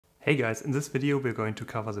Hey guys, in this video we're going to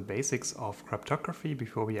cover the basics of cryptography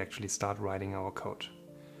before we actually start writing our code.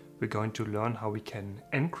 We're going to learn how we can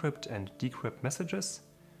encrypt and decrypt messages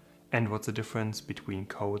and what's the difference between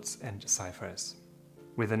codes and ciphers.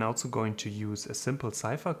 We're then also going to use a simple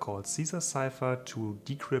cipher called Caesar Cipher to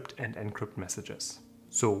decrypt and encrypt messages.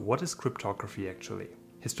 So what is cryptography actually?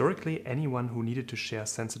 Historically, anyone who needed to share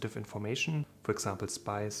sensitive information, for example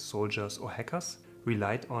spies, soldiers or hackers,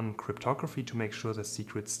 relied on cryptography to make sure the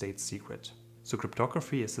secret stayed secret. So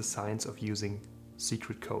cryptography is the science of using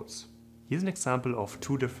secret codes. Here's an example of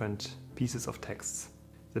two different pieces of texts.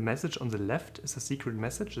 The message on the left is a secret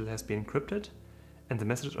message that has been encrypted, and the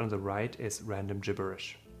message on the right is random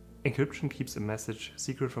gibberish. Encryption keeps a message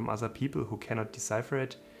secret from other people who cannot decipher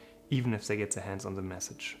it, even if they get their hands on the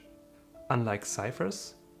message. Unlike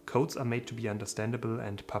ciphers, codes are made to be understandable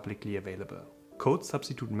and publicly available. Codes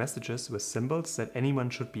substitute messages with symbols that anyone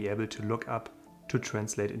should be able to look up to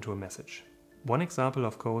translate into a message. One example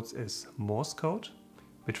of codes is Morse code,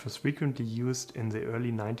 which was frequently used in the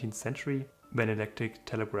early 19th century when electric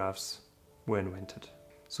telegraphs were invented.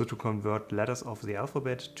 So to convert letters of the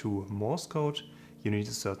alphabet to Morse code, you need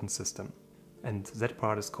a certain system. And that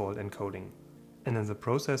part is called encoding. And then the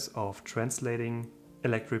process of translating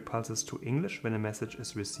electric pulses to English when a message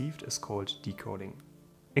is received is called decoding.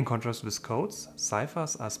 In contrast with codes,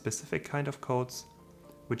 ciphers are specific kind of codes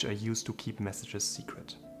which are used to keep messages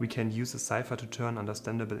secret. We can use a cipher to turn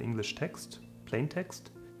understandable English text, plain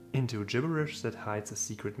text, into gibberish that hides a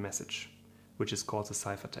secret message, which is called the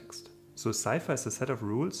ciphertext. So a cipher is a set of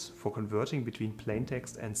rules for converting between plain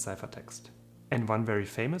text and ciphertext. And one very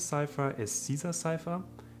famous cipher is Caesar Cipher,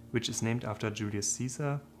 which is named after Julius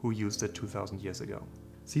Caesar, who used it 2000 years ago.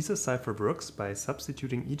 Caesar Cipher works by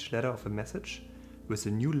substituting each letter of a message with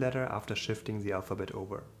a new letter after shifting the alphabet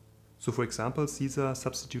over. So for example, Caesar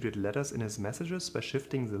substituted letters in his messages by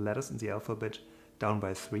shifting the letters in the alphabet down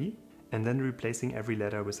by 3 and then replacing every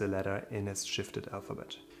letter with a letter in his shifted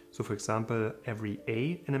alphabet. So for example, every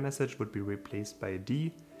A in a message would be replaced by a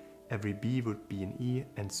D, every B would be an E,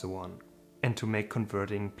 and so on. And to make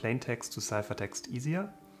converting plain text to ciphertext easier,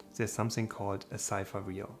 there's something called a cipher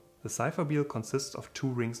wheel. The cipher wheel consists of 2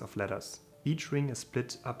 rings of letters. Each ring is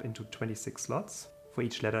split up into 26 slots for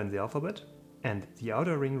each letter in the alphabet, and the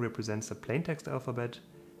outer ring represents the plaintext alphabet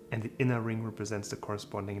and the inner ring represents the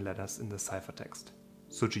corresponding letters in the ciphertext.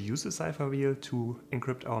 So to use the cipher wheel to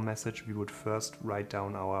encrypt our message, we would first write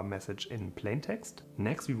down our message in plaintext.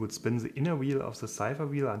 Next we would spin the inner wheel of the cipher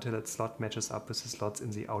wheel until its slot matches up with the slots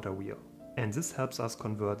in the outer wheel. And this helps us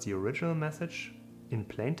convert the original message in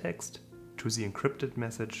plaintext to the encrypted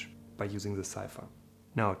message by using the cipher.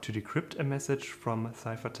 Now, to decrypt a message from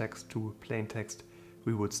ciphertext to plaintext,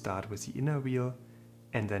 we would start with the inner wheel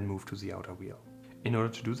and then move to the outer wheel. In order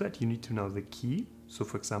to do that, you need to know the key. So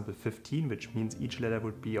for example 15, which means each letter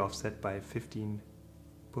would be offset by 15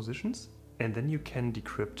 positions. And then you can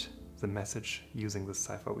decrypt the message using the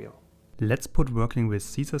cipher wheel. Let's put working with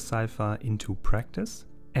Caesar Cipher into practice.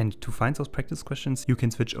 And to find those practice questions, you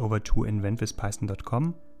can switch over to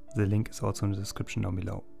inventwithpython.com. The link is also in the description down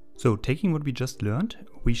below. So taking what we just learned,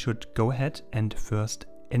 we should go ahead and first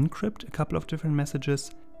encrypt a couple of different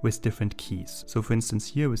messages with different keys. So for instance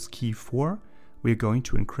here with key 4, we're going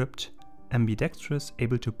to encrypt ambidextrous,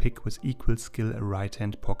 able to pick with equal skill a right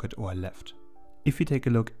hand pocket or a left. If we take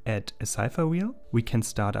a look at a cipher wheel, we can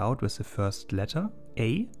start out with the first letter,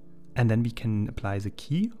 A, and then we can apply the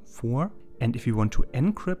key 4. And if we want to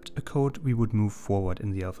encrypt a code, we would move forward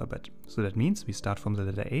in the alphabet. So that means we start from the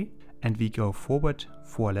letter A and we go forward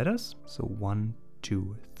 4 letters. So 1,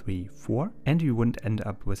 2, 3, 4. And we wouldn't end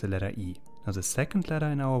up with the letter E. Now the second letter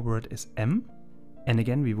in our word is M. And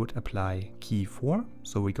again, we would apply key 4.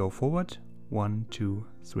 So we go forward 1, 2,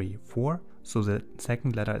 3, 4. So the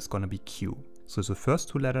second letter is going to be Q. So the first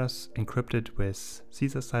 2 letters encrypted with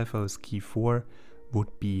Caesar Cipher with key 4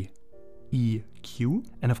 would be EQ,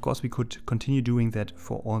 and of course we could continue doing that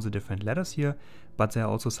for all the different letters here, but there are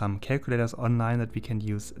also some calculators online that we can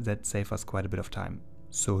use that save us quite a bit of time.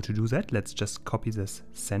 So to do that, let's just copy this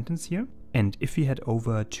sentence here, and if we head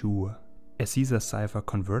over to a Caesar Cipher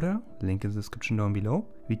converter, link in the description down below,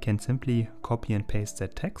 we can simply copy and paste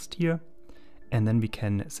that text here, and then we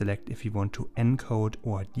can select if we want to encode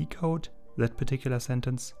or decode that particular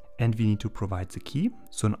sentence, and we need to provide the key,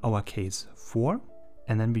 so in our case 4.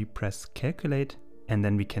 And then we press calculate and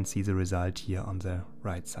then we can see the result here on the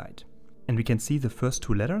right side. And we can see the first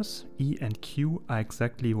 2 letters, E and Q, are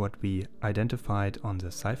exactly what we identified on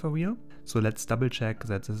the cipher wheel. So let's double check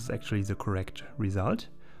that this is actually the correct result.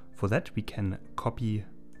 For that we can copy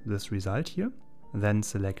this result here, then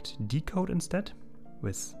select decode instead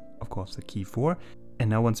with of course the key 4, And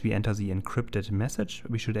now once we enter the encrypted message,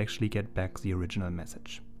 we should actually get back the original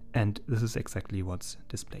message. And this is exactly what's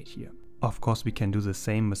displayed here. Of course, we can do the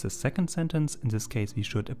same with the second sentence. In this case, we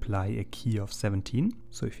should apply a key of 17.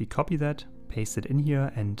 So if we copy that, paste it in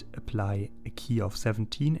here and apply a key of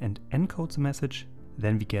 17 and encode the message,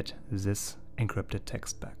 then we get this encrypted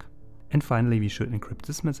text back. And finally, we should encrypt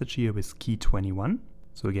this message here with key 21.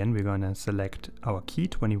 So again, we're going to select our key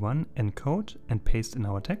 21, encode and paste in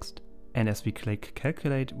our text. And as we click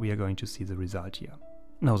calculate, we are going to see the result here.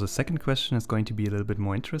 Now the second question is going to be a little bit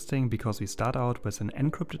more interesting because we start out with an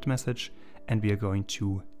encrypted message and we are going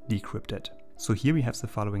to decrypt it. So here we have the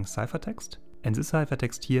following ciphertext, and this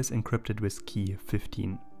ciphertext here is encrypted with key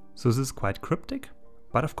 15. So this is quite cryptic,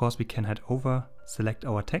 but of course we can head over, select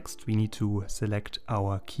our text, we need to select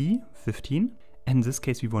our key 15, and in this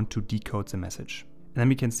case we want to decode the message. And then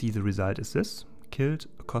we can see the result is this: killed,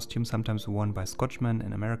 a costume sometimes worn by Scotchmen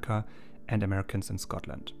in America and Americans in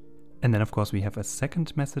Scotland. And then of course we have a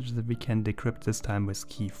second message that we can decrypt, this time with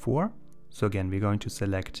key 4. So again, we're going to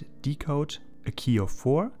select decode, a key of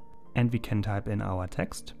 4, and we can type in our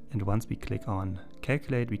text. And once we click on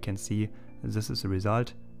calculate, we can see this is the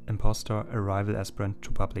result: imposter, a rival aspirant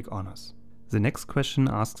to public honors. The next question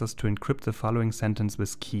asks us to encrypt the following sentence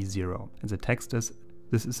with key 0. And the text is,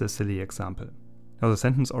 this is a silly example. Now the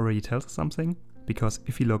sentence already tells us something, because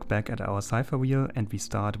if we look back at our cipher wheel and we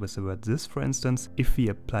start with the word this, for instance, if we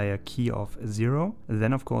apply a key of 0,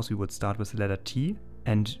 then of course we would start with the letter T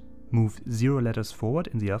and move 0 letters forward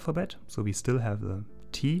in the alphabet. So we still have the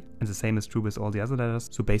T, and the same is true with all the other letters.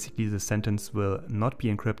 So basically the sentence will not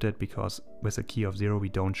be encrypted because with a key of 0 we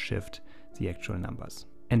don't shift the actual numbers.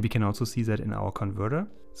 And we can also see that in our converter.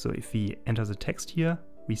 So if we enter the text here,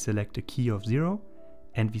 we select a key of 0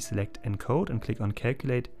 and we select encode and click on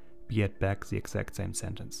calculate, we get back the exact same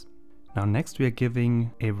sentence. Now next we are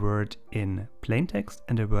giving a word in plain text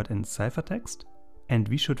and a word in ciphertext, and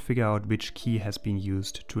we should figure out which key has been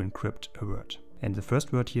used to encrypt a word. And the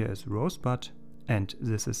first word here is rosebud, and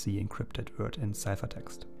this is the encrypted word in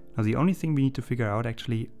ciphertext. Now the only thing we need to figure out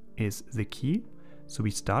actually is the key. So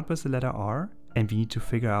we start with the letter R and we need to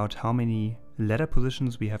figure out how many letter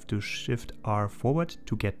positions we have to shift R forward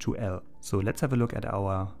to get to L. So let's have a look at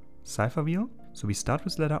our cipher wheel. So we start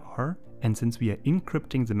with letter R, and since we are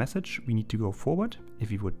encrypting the message, we need to go forward.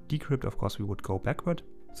 If we would decrypt, of course, we would go backward.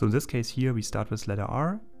 So in this case here, we start with letter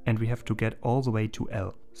R, and we have to get all the way to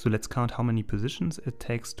L. So let's count how many positions it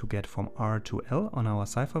takes to get from R to L on our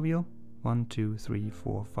cipher wheel. 1, 2, 3,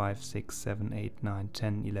 4, 5, 6, 7, 8, 9,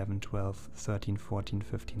 10, 11, 12, 13, 14,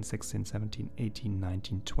 15, 16, 17, 18,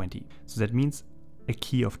 19, 20. So that means a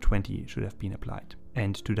key of 20 should have been applied.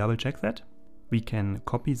 And to double check that, we can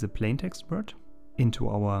copy the plaintext word into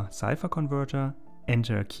our cipher converter,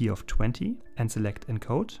 enter a key of 20 and select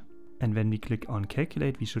encode. And when we click on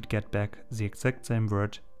calculate, we should get back the exact same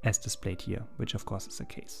word as displayed here, which of course is the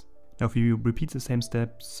case. Now if we repeat the same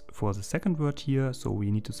steps for the second word here, so we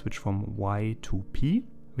need to switch from Y to P.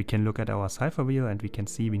 We can look at our cipher wheel and we can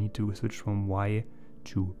see we need to switch from Y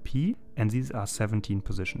to P, and these are 17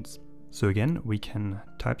 positions. So again, we can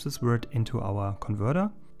type this word into our converter,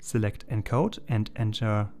 select encode and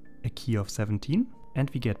enter a key of 17, and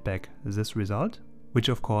we get back this result, which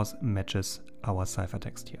of course matches our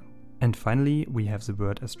ciphertext here. And finally we have the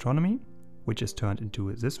word astronomy, which is turned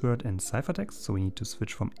into this word in ciphertext, so we need to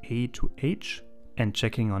switch from A to H, and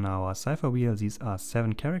checking on our cipher wheel, these are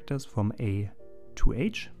 7 characters from A to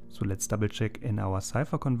H. So let's double check in our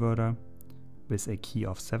cipher converter with a key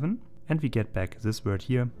of 7, and we get back this word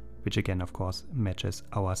here, which again of course matches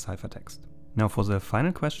our ciphertext. Now for the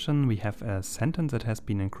final question, we have a sentence that has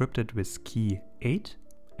been encrypted with key 8,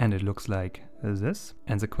 and it looks like this.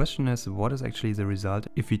 And the question is, what is actually the result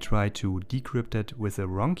if we try to decrypt it with the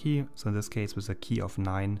wrong key, so in this case with a key of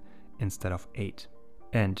 9 instead of 8.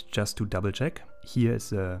 And just to double check, here is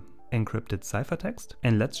the encrypted ciphertext,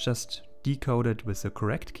 and let's just decode it with the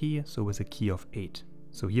correct key, so with a key of 8.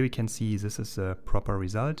 So here we can see this is the proper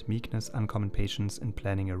result: meekness, uncommon patience, and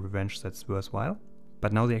planning a revenge that's worthwhile.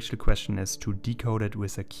 But now the actual question is to decode it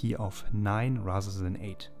with a key of 9 rather than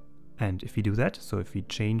 8. And if we do that, so if we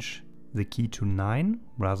change the key to 9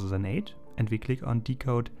 rather than 8 and we click on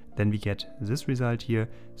decode, then we get this result here.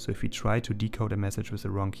 So if we try to decode a message with the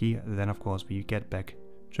wrong key, then of course we get back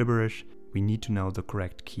gibberish. We need to know the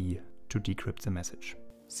correct key to decrypt the message.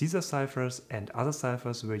 Caesar ciphers and other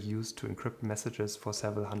ciphers were used to encrypt messages for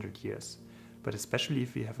several hundred years. But especially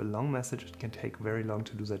if we have a long message, it can take very long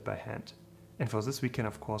to do that by hand. And for this we can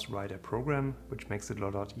of course write a program which makes it a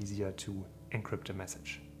lot easier to encrypt a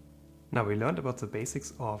message. Now we learned about the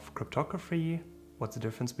basics of cryptography, what the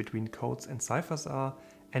difference between codes and ciphers are,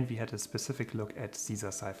 and we had a specific look at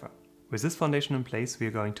Caesar Cipher. With this foundation in place, we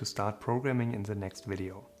are going to start programming in the next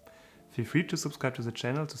video. Feel free to subscribe to the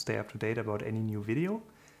channel to stay up to date about any new video.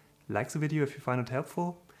 Like the video if you find it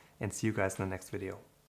helpful, and see you guys in the next video.